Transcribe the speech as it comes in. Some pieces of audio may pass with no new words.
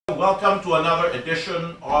welcome to another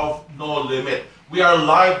edition of No Limit. We are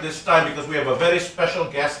live this time because we have a very special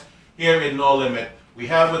guest here in No Limit. We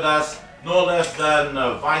have with us no less than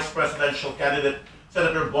Vice Presidential candidate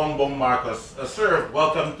Senator Bongbong Marcos. Sir,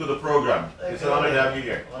 welcome to the program. It's an honor to have you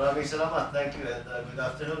here. Maraming salamat. Thank you, and good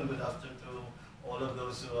afternoon. Good afternoon to all of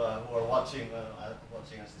those who are watching us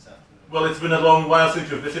this afternoon. Well, it's been a long while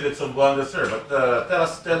since you visited Zamboanga, sir, but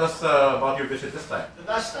tell us about your visit this time. The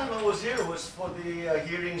last time I was here was for the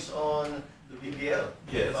hearings on the BBL,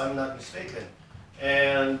 yes, if I'm not mistaken.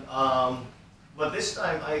 And but this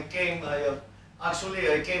time I came. My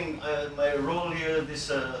role here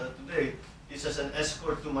today is as an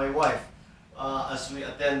escort to my wife as we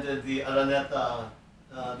attended the Araneta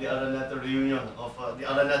reunion of the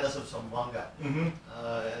Aranetas of Zamboanga.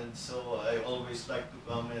 And so I always like to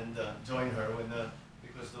come and join her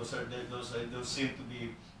because those seem to be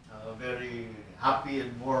very happy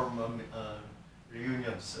and warm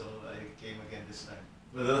reunions. So I came again this time.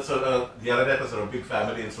 Well, the Aranetas are a big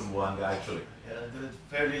family in Zamboanga, actually. Yeah, they're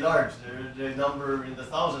fairly large. They number in the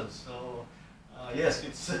thousands. So yes,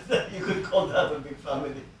 it's you could call that a big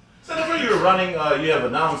family. Senator, you're running. You have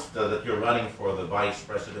announced that you're running for the vice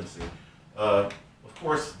presidency. Of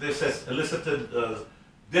course, this has elicited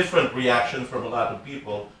different reactions from a lot of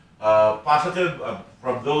people. Positive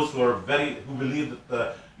from those who believe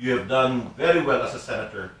that you have done very well as a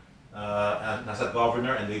senator and as a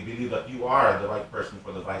governor, and they believe that you are the right person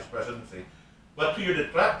for the vice presidency. But to your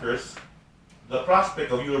detractors, the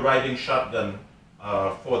prospect of you riding shotgun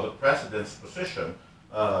for the president's position.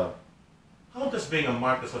 How does being a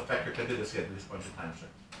Marcos affect your candidacy at this point in time, sir?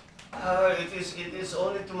 It is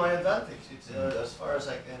only to my advantage. It's as far as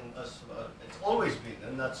I can. It's always been,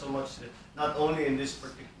 and not so much. Not only in this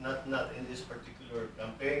particular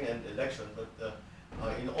campaign and election, but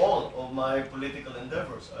in all of my political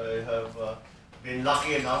endeavors, I have been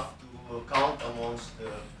lucky enough to count amongst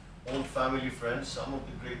old family friends, some of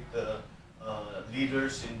the great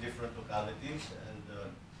leaders in different localities,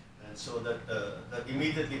 and so that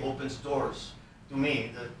immediately opens doors to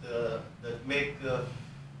me that make the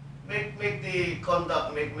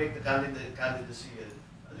candidacy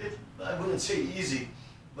a little, I wouldn't say easy,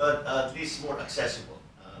 but at least more accessible.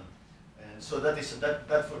 And so that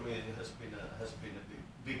for me has been a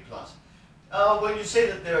big plus. When you say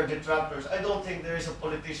that there are detractors, I don't think there is a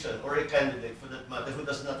politician or a candidate, for that matter, who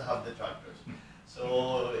does not have detractors.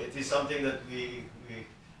 So it is something that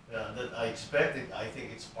that I expect. I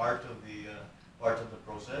think it's part of the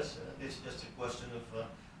process. It's just a question of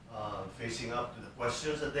facing up to the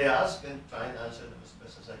questions that they ask and try and answer them as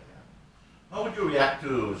best as I can. How would you react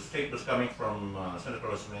to statements coming from Senator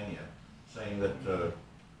Osmeña saying that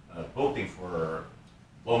voting for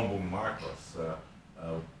Bongbong Marcos,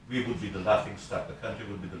 we would be the laughingstock, the country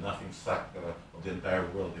would be the laughingstock of the entire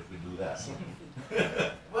world if we do that?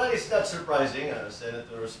 Well, it's not surprising.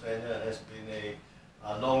 Senator Osmeña has been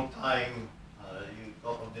a long time, you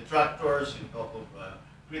talk of detractors, you talk of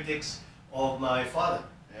critics of my father.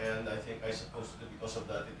 And I suppose that because of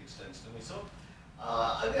that it extends to me. So,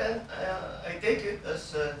 again, I take it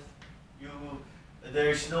as there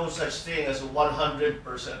is no such thing as a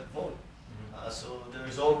 100% vote. So there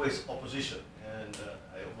is always opposition. And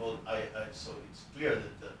so it's clear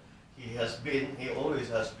that he always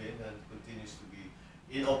has been and continues to be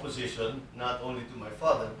in opposition, not only to my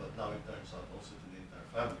father, but now it turns out also to the entire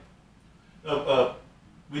family. Now,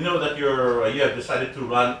 we know that you have decided to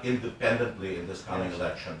run independently in this coming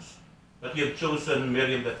elections, but you have chosen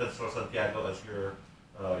Miriam Defensor Santiago as your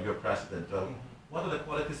president. What are the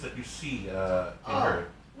qualities that you see in her?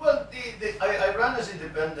 Well, I ran as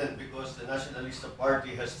independent because the Nacionalista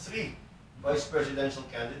Party has 3 vice presidential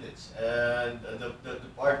candidates, and the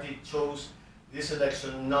party chose this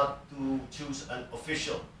election not to choose an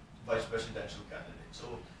official vice presidential candidate.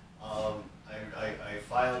 So I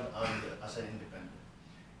filed as an independent.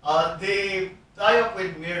 The tie-up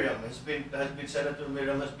with Miriam Senator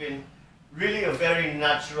Miriam has been really a very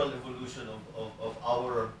natural evolution of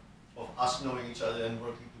us knowing each other and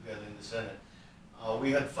working together in the Senate.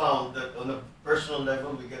 We had found that on a personal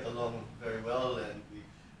level we get along very well, and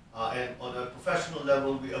on a professional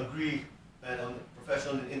level we agree, and on a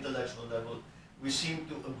professional and intellectual level we seem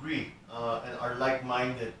to agree and are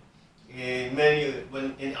like-minded in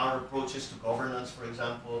our approaches to governance, for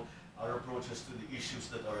example, our approaches to the issues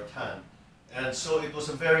that are at hand. And so it was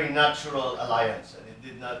a very natural alliance, and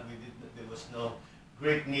there was no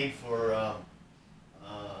great need for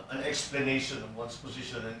an explanation of one's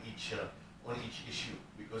position on each issue,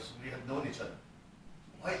 because we had known each other.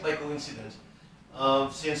 Quite by coincidence,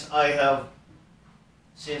 since I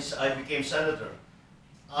became senator,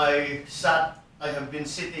 I sat I have been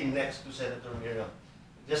sitting next to Senator Miriam,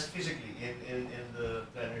 just physically in the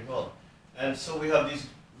plenary hall. And so we have these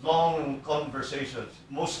long conversations,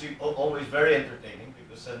 mostly always very entertaining,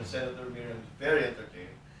 because Senator Miriam is very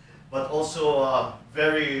entertaining, but also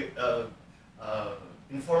very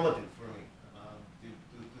informative for me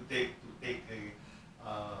to take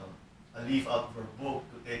a leaf out of her book,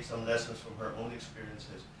 to take some lessons from her own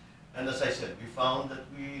experiences. And as I said, we found that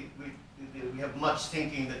we have much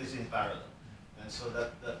thinking that is in parallel. And so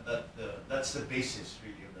that's the basis,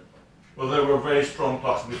 really, of that part. Well, there were very strong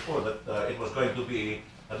talks before that it was going to be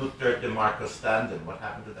a Duterte Marcos stand-in. What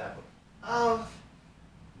happened to that one?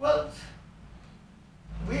 Well,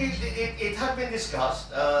 it had been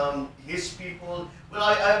discussed. His people, well,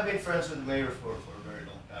 I have been friends with the mayor for a very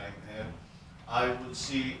long time, and I would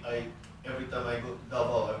see, every time I go to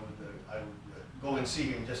Davao, I would go and see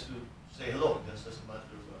him just to say hello, just as a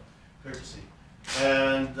matter of courtesy.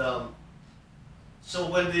 And so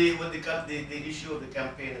when the issue of the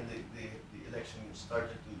campaign and the election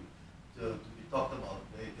started to be talked about,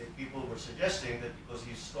 the people were suggesting that because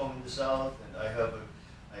he's strong in the south and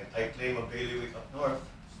I claim a bailiwick up north,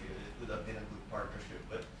 so it would have been a good partnership,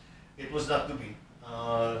 but it was not to be.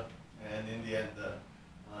 And in the end,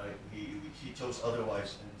 he chose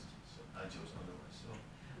otherwise, and I chose otherwise. So,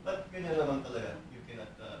 but ganyan naman talaga, you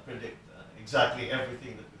cannot predict exactly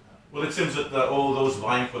everything that will happen. Well, it seems that all those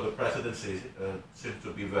vying for the presidency seem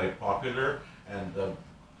to be very popular and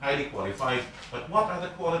highly qualified. But what are the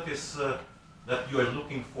qualities that you are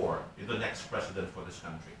looking for in the next president for this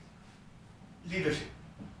country? Leadership,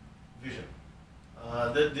 vision.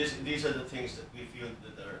 These are the things that we feel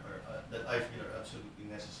that I feel are absolutely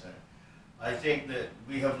necessary. I think that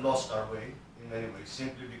we have lost our way in many ways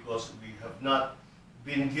simply because we have not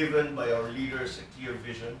been given by our leaders a clear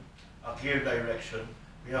vision, a clear direction.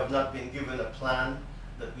 We have not been given a plan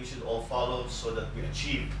that we should all follow so that we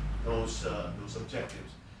achieve those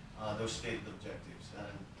objectives, those stated objectives.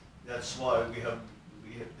 And that's why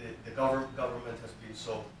the government has been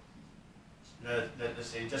so, let's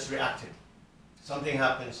say, just reactive. Something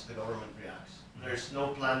happens, the government reacts. There's no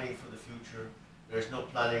planning for the future. There's no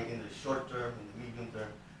planning in the short term, in the medium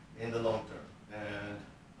term, in the long term. And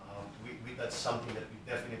that's something that we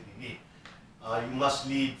definitely need. You must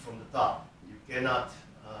lead from the top. You cannot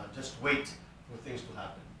just wait for things to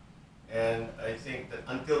happen. And I think that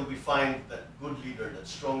until we find that good leader, that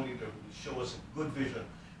strong leader who will show us a good vision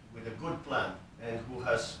with a good plan and who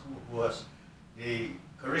has the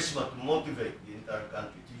charisma to motivate the entire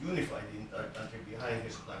country, to unify the entire country behind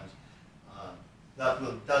his plans, that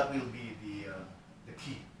will be the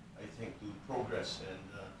key, I think, to progress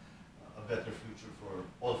and a better future for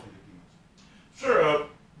all Filipinos. Sir,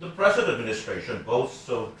 the present administration boasts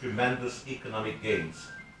of tremendous economic gains.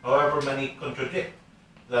 However, many contradict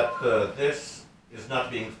that this is not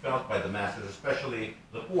being felt by the masses, especially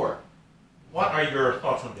the poor. What are your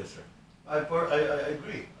thoughts on this, sir? I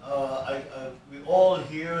agree. We all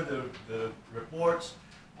hear the reports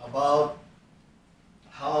about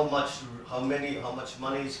how much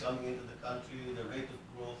money is coming into the country, the rate of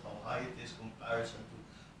growth, how high it is comparison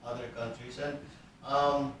to other countries, and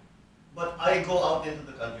but I go out into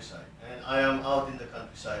the countryside, and I am out in the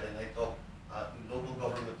countryside, and I talk to local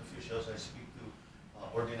government officials. I speak to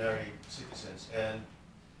ordinary citizens, and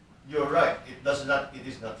you're right. It is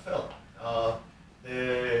not felt.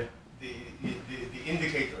 The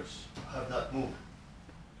indicators have not moved.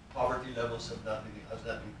 Poverty levels has not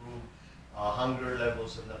improved. Hunger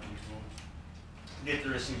levels have not improved.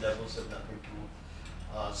 Literacy levels have not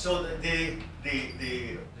improved. So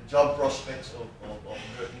the job prospects of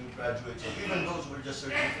new graduates, or even those who are just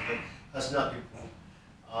certificate, has not improved.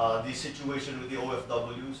 The situation with the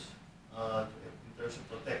OFWs, in terms of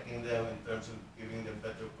protecting them, in terms of giving them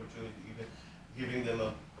better opportunity, even giving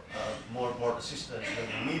them more assistance when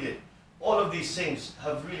they need it. All of these things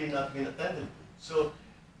have really not been attended to. So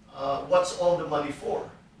what's all the money for?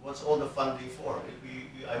 What's all the funding for?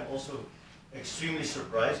 I'm also extremely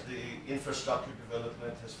surprised. The infrastructure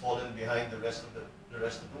development has fallen behind the rest of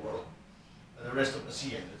the world, and the rest of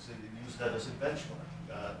ASEAN. Let's use that as a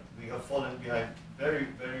benchmark. We have fallen behind very,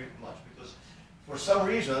 very much because, for some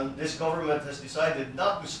reason, this government has decided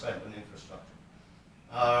not to spend on infrastructure,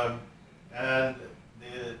 and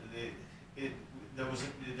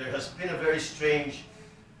there has been a very strange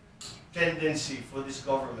tendency for this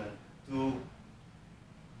government to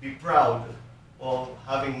be proud of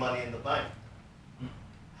having money in the bank.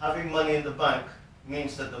 Having money in the bank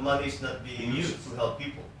means that the money is not being used to help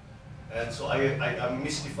people. And so I'm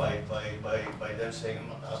mystified by them saying,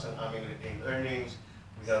 mataas ang aming retained earnings,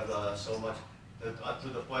 we have so much. to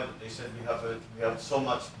the point that they said we have so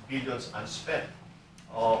much billions unspent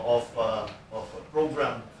of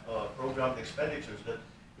programmed expenditures that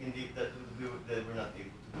indeed that we're not able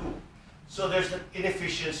to do. So there's an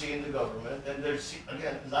inefficiency in the government, and there's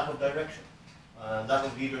again lack of direction, lack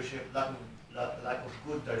of leadership, lack of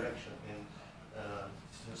good direction,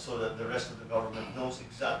 so that the rest of the government knows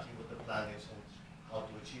exactly what the plan is and how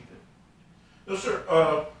to achieve it. No, sir.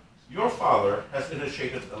 Your father has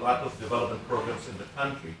initiated a lot of development programs in the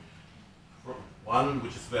country. One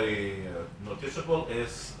which is very noticeable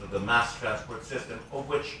is the mass transport system, of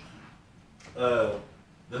which the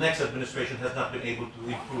next administration has not been able to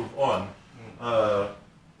improve on.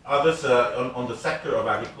 Others on the sector of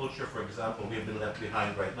agriculture, for example, we have been left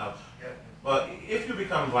behind right now. But if you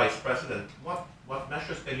become vice president, what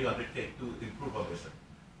measures can you undertake to improve on this?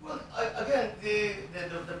 Well, again, the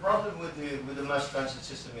problem with the mass transit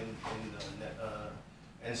system in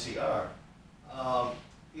NCR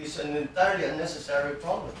is an entirely unnecessary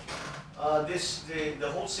problem. The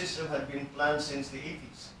whole system had been planned since the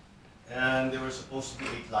 80s, and there were supposed to be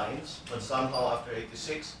 8 lines, but somehow after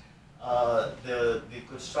 86, the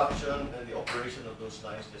construction and the operation of those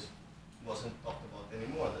lines just wasn't talked about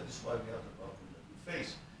anymore. That is why we have the problem that we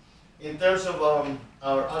face. In terms of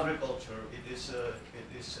our agriculture, it is a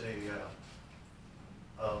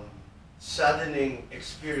saddening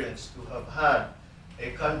experience to have had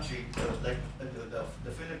a country like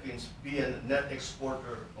the Philippines be a net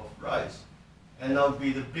exporter of rice and now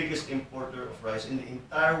be the biggest importer of rice in the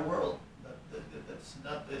entire world.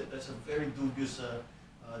 That's a very dubious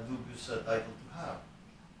title to have.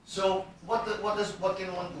 So what can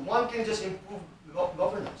one do? One can just improve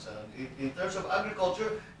governance. In terms of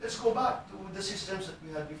agriculture, let's go back to the systems that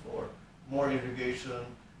we had before. More irrigation,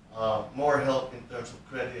 more help in terms of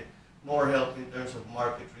credit, more help in terms of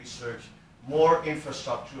market research, more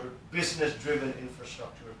infrastructure, business-driven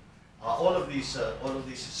infrastructure. All of these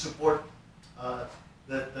support that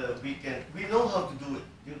we know how to do it.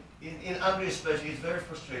 In agri especially, it's very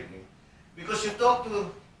frustrating because you talk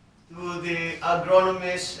to the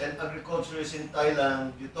agronomists and agriculturists in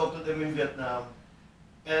Thailand, you talk to them in Vietnam,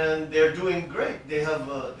 and they're doing great. They have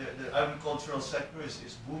the agricultural sector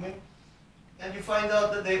is booming, and you find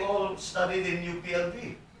out that they all studied in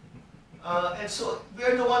UPLB. And so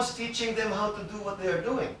we're the ones teaching them how to do what they are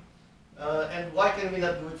doing. And why can we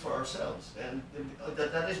not do it for ourselves? And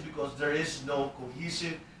that is because there is no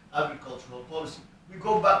cohesive agricultural policy. We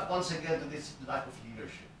go back once again to this lack of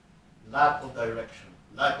leadership, lack of direction,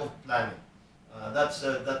 lack of planning. That's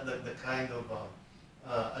the kind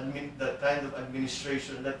of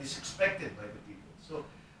administration that is expected by the people. So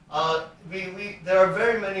there are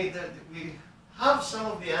very many we have some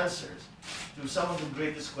of the answers to some of the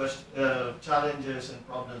greatest challenges and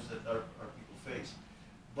problems that our people face.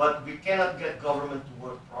 But we cannot get government to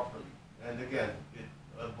work properly. And again, it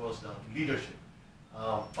boils down to leadership.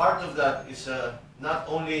 Part of that is not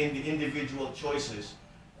only in the individual choices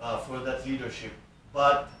for that leadership,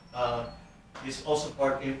 but is also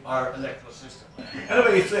part in our electoral system.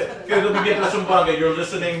 Anyway, you're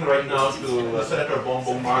listening right now to Senator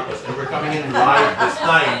Bongbong Marcos, and we're coming in live this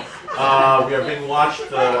time. We are being watched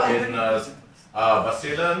in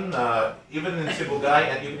Basilan, even in Sibugay,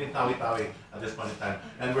 and even in Tawi-Tawi at this point in time.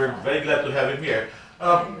 And we're very glad to have him here.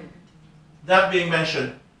 That being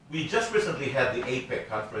mentioned, we just recently had the APEC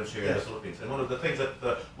conference here in the Philippines, and one of the things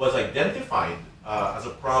that was identified as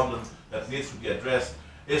a problem that needs to be addressed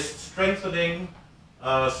is strengthening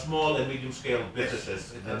small and medium-scale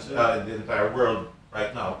businesses in the entire world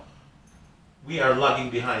right now. We are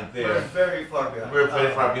lagging behind there. We're very far behind. We're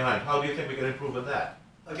very far behind. How do you think we can improve on that?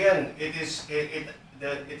 Again, it has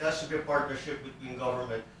to be a partnership between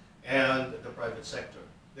government and the private sector.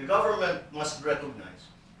 The government must recognize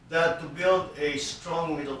that to build a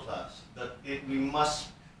strong middle class, that we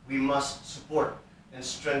must support and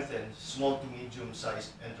strengthen small to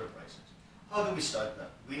medium-sized enterprises. How do we start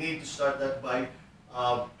that? We need to start that by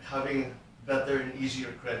having better and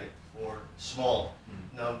easier credit for small.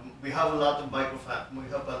 Now we have a lot of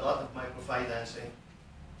microfinancing,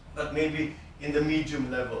 but maybe in the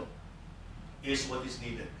medium level is what is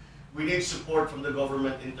needed. We need support from the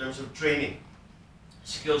government in terms of training,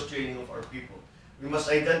 skills training of our people. We must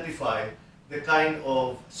identify the kind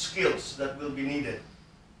of skills that will be needed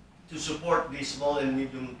to support the small and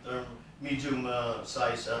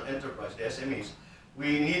medium-sized enterprise, the SMEs.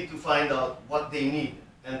 We need to find out what they need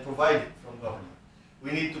and provide it from government.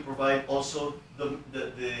 We need to provide also the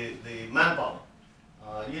manpower.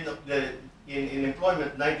 In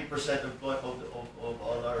employment, 90% of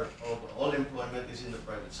all employment is in the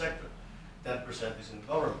private sector. 10% is in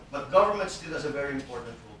government. But government still has a very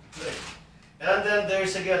important role to play. And then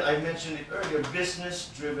there's, again, I mentioned it earlier,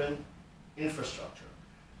 business-driven infrastructure,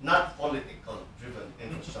 not political-driven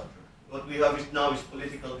infrastructure. What we have now is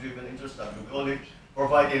political-driven infrastructure. We only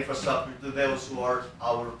provide infrastructure to those who are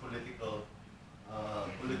our political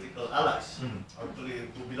allies, or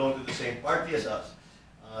who belong to the same party as us.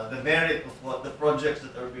 The merit of what the projects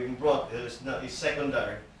that are being brought is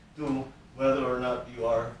secondary to whether or not you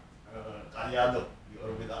are Lledo, you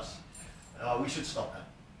are with us. We should stop that.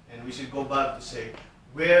 And we should go back to say,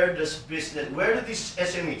 where do these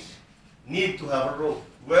SMEs need to have a road?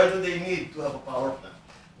 Where do they need to have a power plant?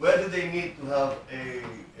 Where do they need to have a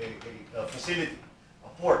facility, a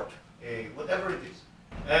port, whatever it is?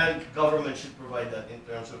 And government should provide that in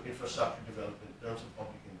terms of infrastructure development, in terms of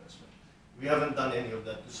public investment. We haven't done any of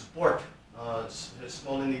that to support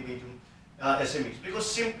small and medium SMEs, because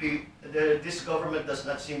simply this government does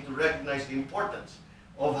not seem to recognize the importance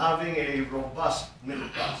of having a robust middle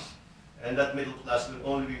class, and that middle class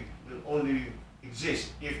will only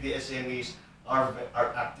exist if the SMEs are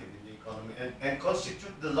active in the economy and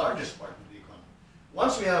constitute the largest part of the economy.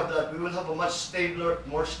 Once we have that, we will have a much stabler,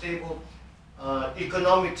 more stable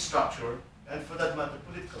economic structure, and for that matter,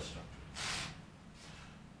 political structure.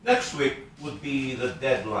 Next week would be the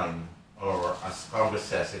deadline, or as Congress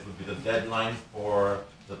says, it would be the deadline for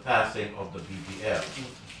the passing of the BBL.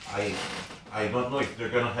 I don't know if they're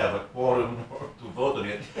going to have a quorum to vote on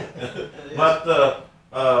it, but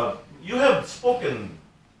you have spoken,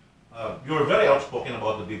 you were very outspoken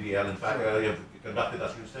about the BBL. In fact, you have conducted,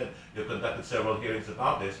 as you said, you conducted several hearings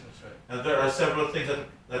about this. That's right. And there are several things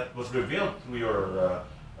that was revealed through your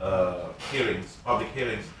hearings, public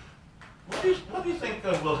hearings. What do you think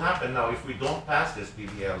will happen now if we don't pass this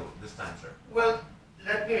BBL this time, sir? Well,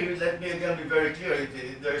 let me again be very clear.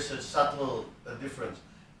 There is a subtle difference.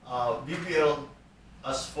 BBL,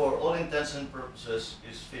 as for all intents and purposes,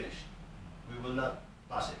 is finished. We will not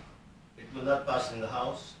pass it. It will not pass in the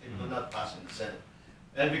House. It will not pass in the Senate.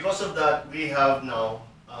 And because of that, we have now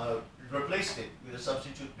replaced it with a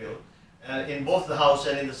substitute bill. And in both the House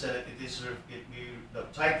and in the Senate, the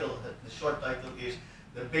short title is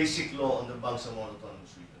the Basic Law on the Bangsamoro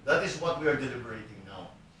Autonomous Region. That is what we are deliberating now.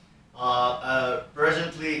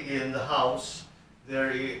 Presently in the House, they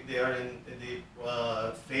are in the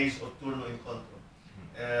phase of turno in control,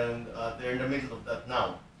 and they're in the middle of that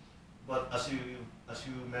now. But as you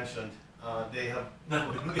mentioned, they have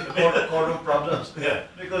quorum problems. Yeah.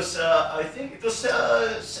 Because I think it was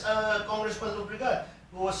Congressman Lubregat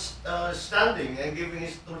who was standing and giving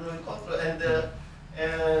his turno in control,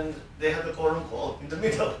 and they had the quorum call in the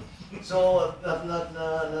middle. So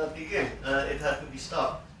not begin. It had to be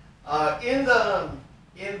stopped. In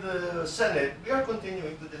the Senate, we are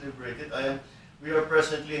continuing to deliberate it. We are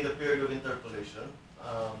presently in the period of interpellation.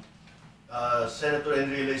 Senator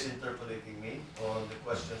Enrile is interpellating me on the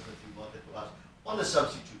questions that he wanted to ask on the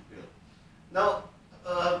substitute bill. Now,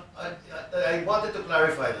 I wanted to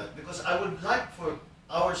clarify that because I would like for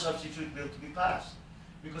our substitute bill to be passed,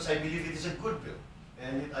 because I believe it is a good bill,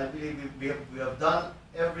 and I believe we have done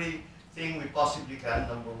everything we possibly can,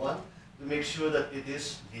 number one, to make sure that it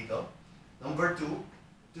is legal. Number two,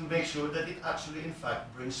 to make sure that it actually, in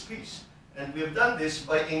fact, brings peace. And we have done this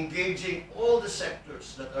by engaging all the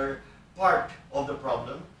sectors that are part of the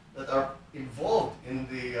problem, that are involved in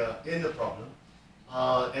the problem.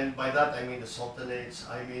 And by that, I mean the sultanates,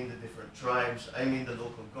 I mean the different tribes, I mean the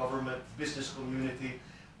local government, business community,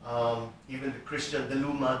 even the Christian, the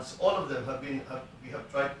Lumads, all of them we have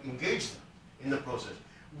tried to engage them in the process.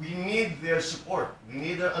 We need their support. We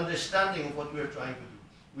need their understanding of what we are trying to do.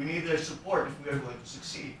 We need their support if we are going to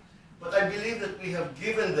succeed. But I believe that we have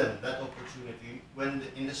given them that opportunity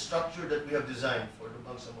in the structure that we have designed for the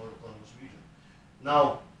Bangsamoro Autonomous Region.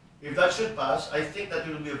 Now, if that should pass, I think that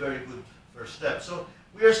it will be a very good first step. So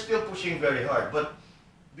we are still pushing very hard. But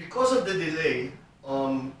because of the delay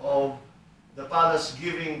of the palace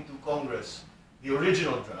giving to Congress the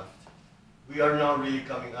original draft, we are now really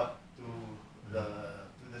coming up to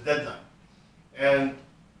the deadline. And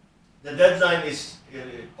the deadline is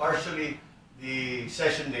partially the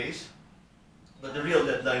session days, but the real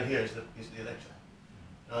deadline here is the election.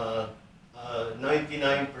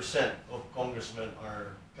 99% of congressmen are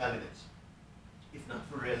candidates. If not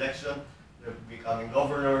for re-election, they're becoming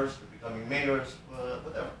governors, they're becoming mayors,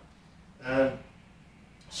 whatever. And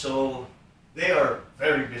so they are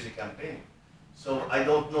very busy campaigning. So I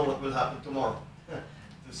don't know what will happen tomorrow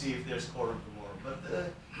to see if there's quorum tomorrow.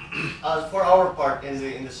 But for our part in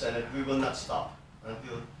the Senate, we will not stop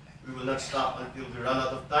until we run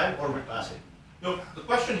out of time or we pass it. No, the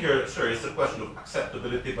question here, sir, is the question of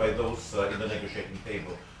acceptability by those in the negotiating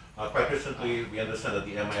table. Quite recently, we understand that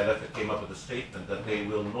the MILF came up with a statement that they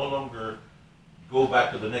will no longer go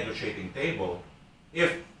back to the negotiating table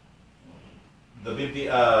if the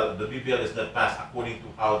BBL is not passed according to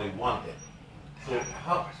how they want it. So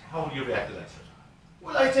how will you react to that, sir?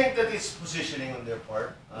 Well, I think that it's positioning on their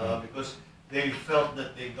part because they felt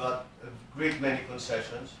that they got a great many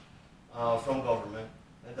concessions from government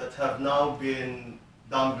and that have now been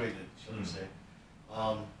downgraded, shall we say.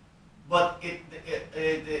 But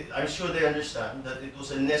I'm sure they understand that it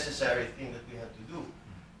was a necessary thing that we had to do.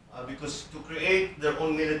 Because to create their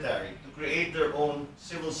own military, to create their own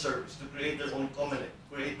civil service, to create their own COMELEC, to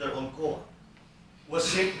create their own COA, was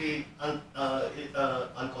simply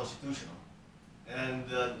unconstitutional. And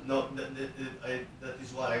no, that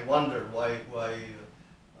is why I wonder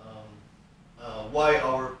why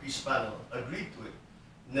our peace panel agreed to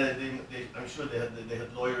it. I'm sure they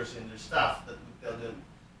had lawyers in their staff that would tell them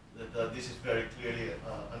that this is very clearly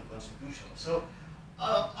unconstitutional. So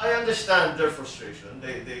I understand their frustration.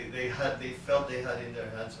 They felt they had in their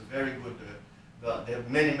hands a very good. They have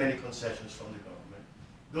many concessions from the government.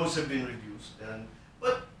 Those have been reduced,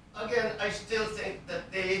 but again, I still think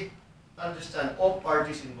that they understand. All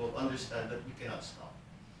parties involved understand that we cannot stop.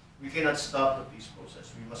 We cannot stop the peace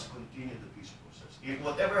process. We must continue the peace process. If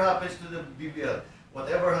whatever happens to the BBL,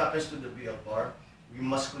 whatever happens to the BLPAR, we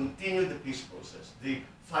must continue the peace process. The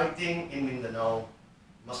fighting in Mindanao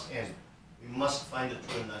must end. We must find a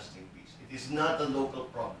true and lasting peace. It is not a local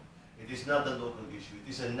problem. It is not a local issue. It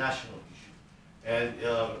is a national issue. And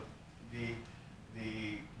the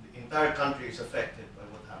entire country is affected by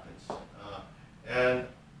what happens. And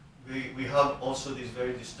we have also these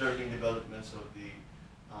very disturbing developments of the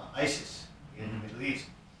ISIS in the Middle East.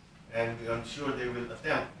 And I'm sure they will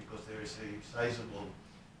attempt, because there is a sizable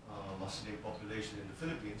Muslim population in the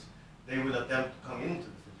Philippines, they will attempt to come into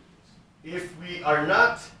the Philippines. If we are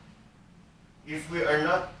not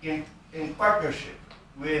in partnership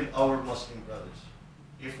with our Muslim brothers,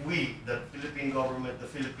 if we, the Philippine government, the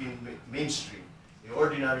Philippine mainstream, the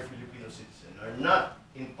ordinary Filipino citizen, are not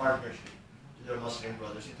in partnership with their Muslim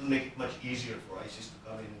brothers, it will make it much easier for ISIS to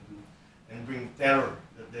come in and bring terror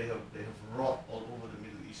that they have wrought all over the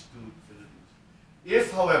Middle East to the Philippines.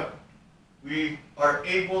 If, however, we are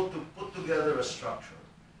able to put together a structure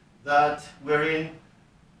that wherein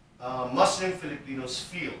Muslim Filipinos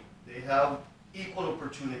feel they have equal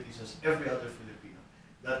opportunities as every other Filipino,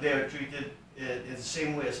 that they are treated in the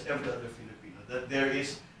same way as every other Filipino, that there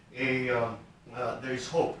is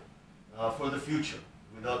hope for the future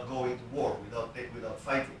without going to war, without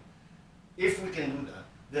fighting. If we can do that,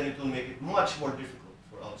 then it will make it much more difficult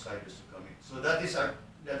for outsiders to come in. So that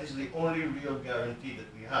is the only real guarantee that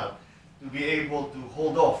we have to be able to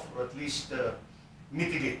hold off, or at least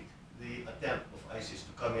mitigate the attempt of ISIS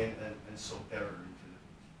to come in and sow terror in the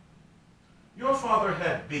Philippines. Your father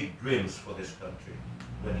had big dreams for this country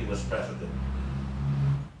when he was president.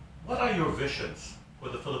 What are your visions for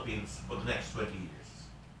the Philippines for the next 20 years?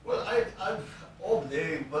 Well, all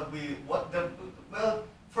day, but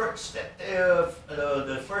first step,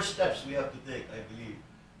 the first steps we have to take, I believe,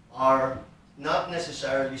 are not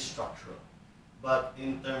necessarily structural, but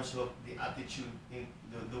in terms of the attitude, in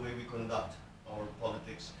the way we conduct our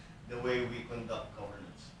politics, the way we conduct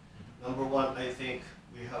governance. Number one, I think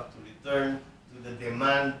we have to return to the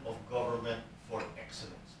demand of government for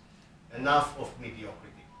excellence. Enough of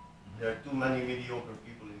mediocrity. There are too many mediocre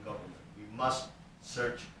people in government. We must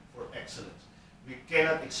search for excellence. We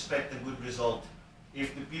cannot expect a good result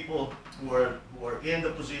if the people who are in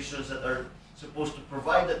the positions that are supposed to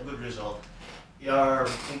provide that good result are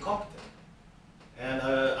incompetent. And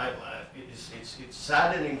it's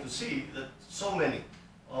saddening to see that so many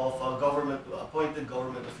of appointed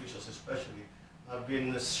government officials especially have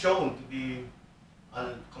been shown to be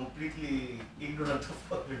completely ignorant of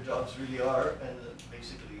what their jobs really are and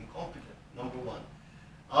basically incompetent, number one.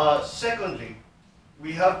 Secondly,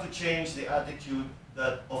 we have to change the attitude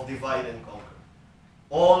of divide and conquer,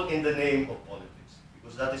 all in the name of politics,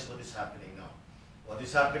 because that is what is happening now. What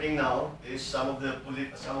is happening now is some of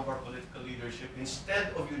our political leadership,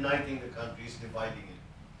 instead of uniting the country, is dividing it,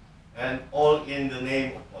 and all in the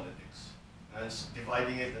name of politics, and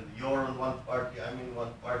dividing it. And you're on one party, I'm in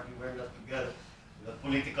one party, we're not together. The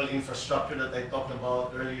political infrastructure that I talked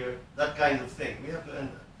about earlier, that kind of thing. We have to end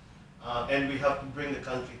that, and we have to bring the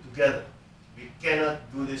country together. We cannot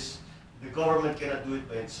do this. The government cannot do it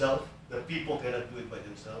by itself. The people cannot do it by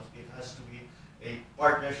themselves. It has to be a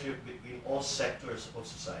partnership between all sectors of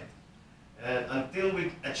society. And until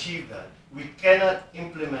we achieve that, we cannot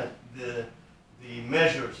implement the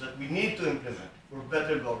measures that we need to implement for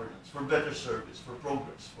better governance, for better service, for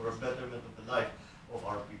progress, for a betterment of the life of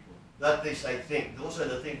our people. That is, I think, those are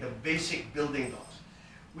the basic building blocks.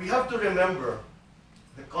 We have to remember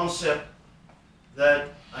the concept that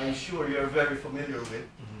I'm sure you're very familiar with,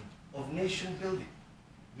 of nation building.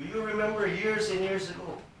 Do you remember years and years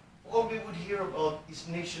ago, all we would hear about is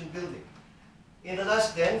nation building? In the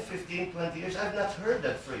last 10, 15, 20 years, I've not heard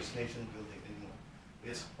that phrase, nation building, anymore.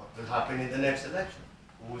 It's what will happen in the next election.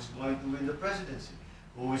 Who is going to win the presidency?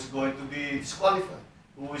 Who is going to be disqualified?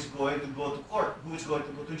 Who is going to go to court? Who is going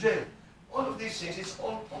to go to jail? All of these things, it's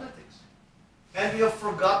all politics. And we have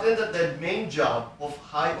forgotten that the main job of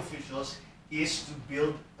high officials is to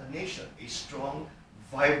build a nation, a strong,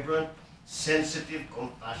 vibrant, sensitive,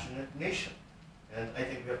 compassionate nation. And I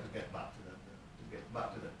think we have to get back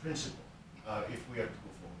to that principle if we are to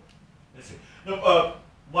go forward. Let's see. Now,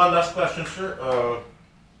 one last question, sir.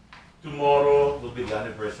 Tomorrow will be the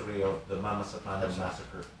anniversary of the Mama Sapana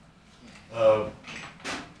massacre.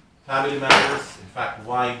 Family members, in fact,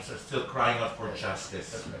 wives, are still crying out for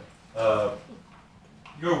justice. That's right.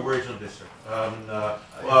 Your words on this, sir.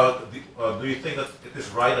 Do you think that it is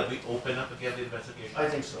right that we open up again the investigation? I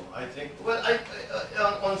think so. I think, well,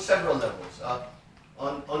 on several levels.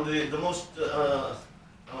 On the most,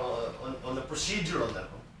 on the procedural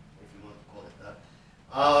level, if you want to call it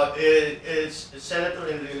that, Senator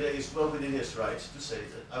Enrile is well within his rights to say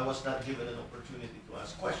that I was not given an opportunity to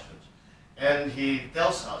ask questions. And he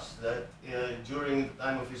tells us that during the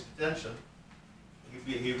time of his detention,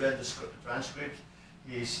 he read the transcript,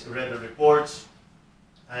 he's read the reports,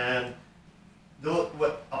 and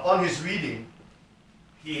upon his reading,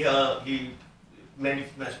 many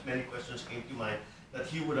questions came to mind that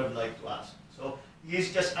he would have liked to ask. So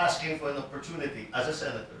he's just asking for an opportunity as a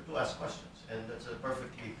senator to ask questions, and that's a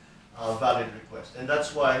perfectly valid request. And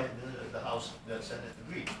that's why the House, the Senate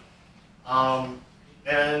agreed.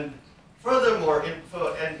 And furthermore,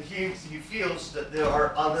 he feels that there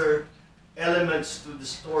are other elements to the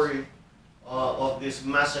story of this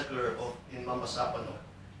massacre in Mamasapano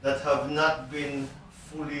that have not been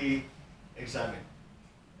fully examined.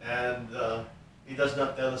 And he does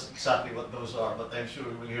not tell us exactly what those are, but I'm sure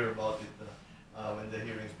we'll hear about it when the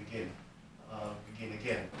hearings begin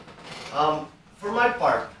again. For my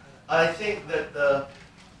part, I think that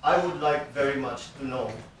I would like very much to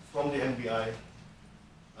know from the NBI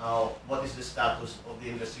what is the status of the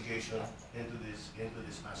investigation into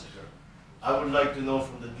this massacre. I would like to know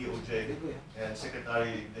from the DOJ and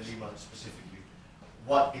Secretary De Lima specifically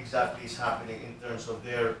what exactly is happening in terms of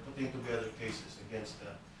their putting together cases against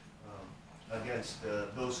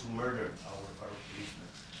those who murdered our policemen.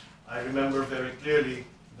 I remember very clearly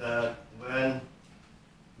that when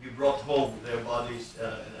we brought home their bodies,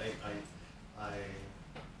 and I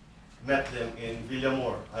met them in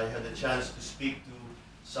Villamor, I had a chance to speak to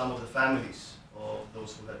some of the families of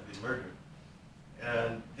those who had been murdered.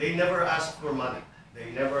 And they never asked for money.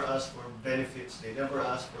 They never asked for benefits. They never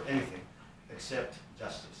asked for anything except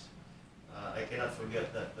justice. I cannot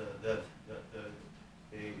forget that,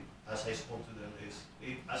 as I spoke to them,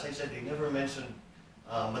 as I said, they never mentioned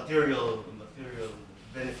material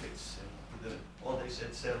benefits to them. All they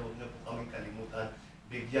said, sir, huwag na po kaming kalimutan.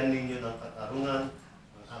 Bigyan ninyo ng katarungan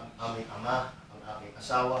ang aming ama, ang aking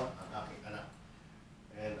asawa, ang aking anak.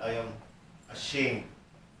 And I am ashamed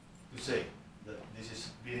to say that this is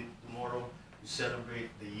been tomorrow to celebrate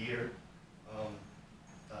the year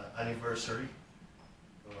anniversary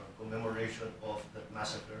or commemoration of that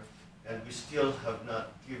massacre, and we still have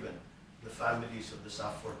not given the families of the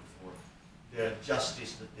SAF 44 their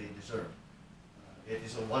justice that they deserve. It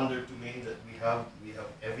is a wonder to me that we have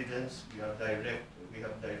evidence, we have direct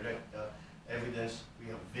evidence,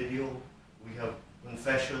 we have video, we have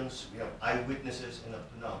confessions, we have eyewitnesses, and up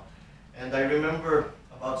to now. And I remember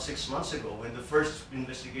about 6 months ago, when the first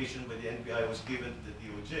investigation by the NBI was given to the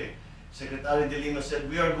DOJ, Secretary De Lima said,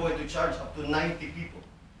 we are going to charge up to 90 people.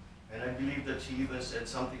 And I believe that she even said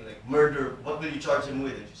something like, murder, what will you charge them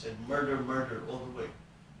with? And she said, murder, murder, all the way.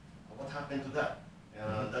 What happened to that?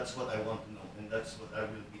 That's what I want to know, and that's what I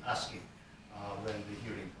will be asking when the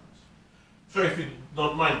hearing comes. Sir, if you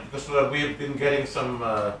don't mind, because we've been getting some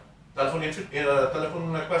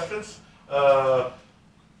telephone questions.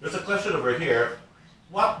 There's a question over here.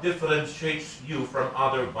 What differentiates you from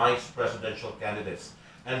other vice presidential candidates,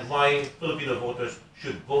 and why Filipino voters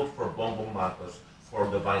should vote for Bongbong Marcos for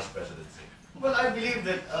the vice presidency? Well, I believe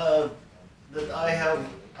that I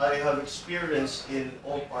have experience in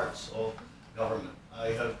all parts of government.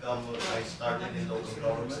 I started in local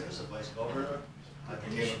government as a vice governor. I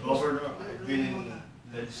became a governor. I've been in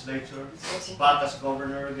legislature, back as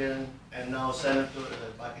governor again, and now senator,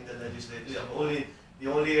 back in the legislature. The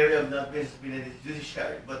only area I've not been has been in the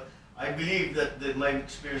judiciary. But I believe that my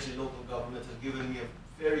experience in local government has given me a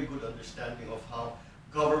very good understanding of how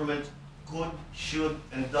government could, should,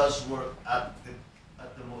 and does work at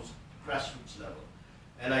the most grassroots level.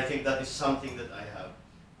 And I think that is something that I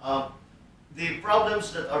have. The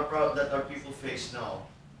problems that our people face now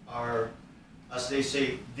are, as they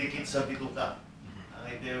say, dikit sa bituka.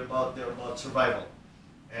 They're about survival,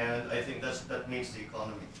 and I think that means the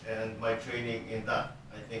economy. And my training in that,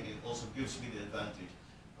 I think, it also gives me the advantage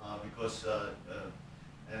because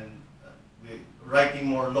writing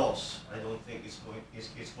more laws, I don't think is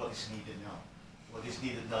what is needed now. What is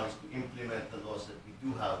needed now is to implement the laws that we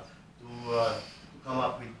do have to come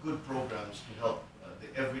up with good programs to help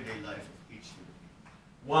the everyday life of each Filipino.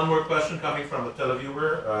 One more question coming from a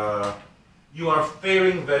televiewer. You are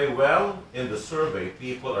faring very well in the survey.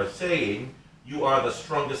 People are saying you are the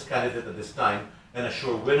strongest candidate at this time and a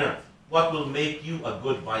sure winner. What will make you a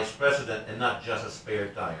good vice president and not just a spare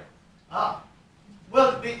tire?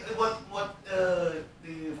 Well,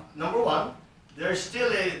 number one, there's still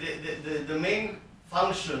the main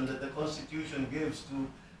function that the Constitution gives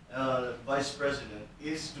to vice president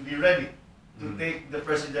is to be ready to take the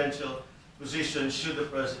presidential position should the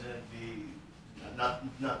president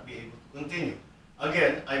not be able to continue.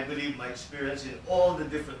 Again, I believe my experience in all the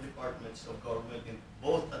different departments of government, in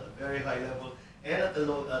both at a very high level and at the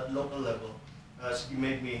local level, has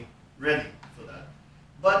made me ready for that.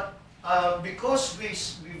 But because we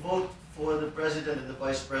vote for the president and the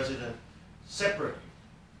vice president separately,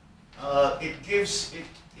 it gives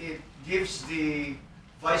the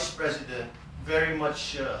vice president very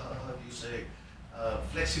much how do you say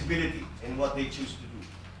flexibility in what they choose to do.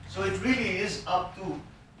 So it really is up to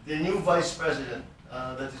the new vice president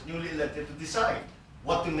that is newly elected to decide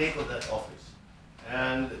what to make of that office.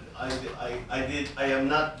 And I am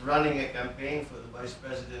not running a campaign for the vice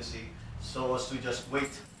presidency so as to just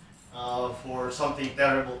wait for something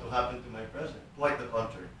terrible to happen to my president. Quite the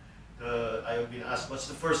contrary. I have been asked, what's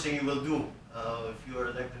the first thing you will do if you are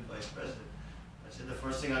elected vice president? I said, the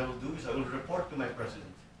first thing I will do is I will report to my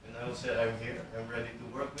president. And I will say, I'm here, I'm ready to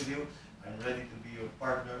work with you, I'm ready to be your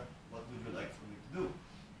partner, what would you like for me to do?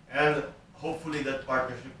 And hopefully that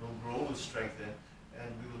partnership will grow, will strengthen, and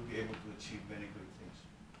we will be able to achieve many great things.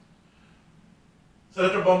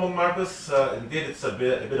 Senator Bongbong Marcos, indeed it's a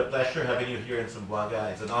bit of pleasure having you here in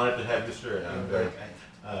Zamboanga. It's an honor to have you, sir. You're very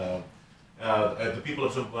kind. The people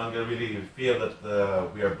of Zamboanga really feel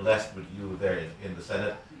that we are blessed with you there in the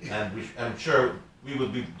Senate, and I'm sure we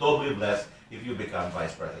would be doubly blessed if you become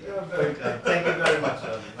vice president. You're very kind. Thank you very much.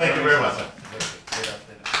 Thank you very much. Good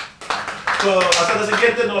afternoon. So, hasta la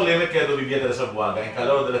siguiente no limit quedo viviendo de Zamboanga, en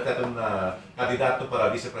calor del candidato para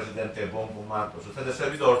vicepresidente Bongbong Marcos. Usted es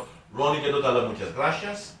servidor, Ronnie Lledo, muchas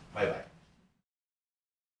gracias. Bye bye.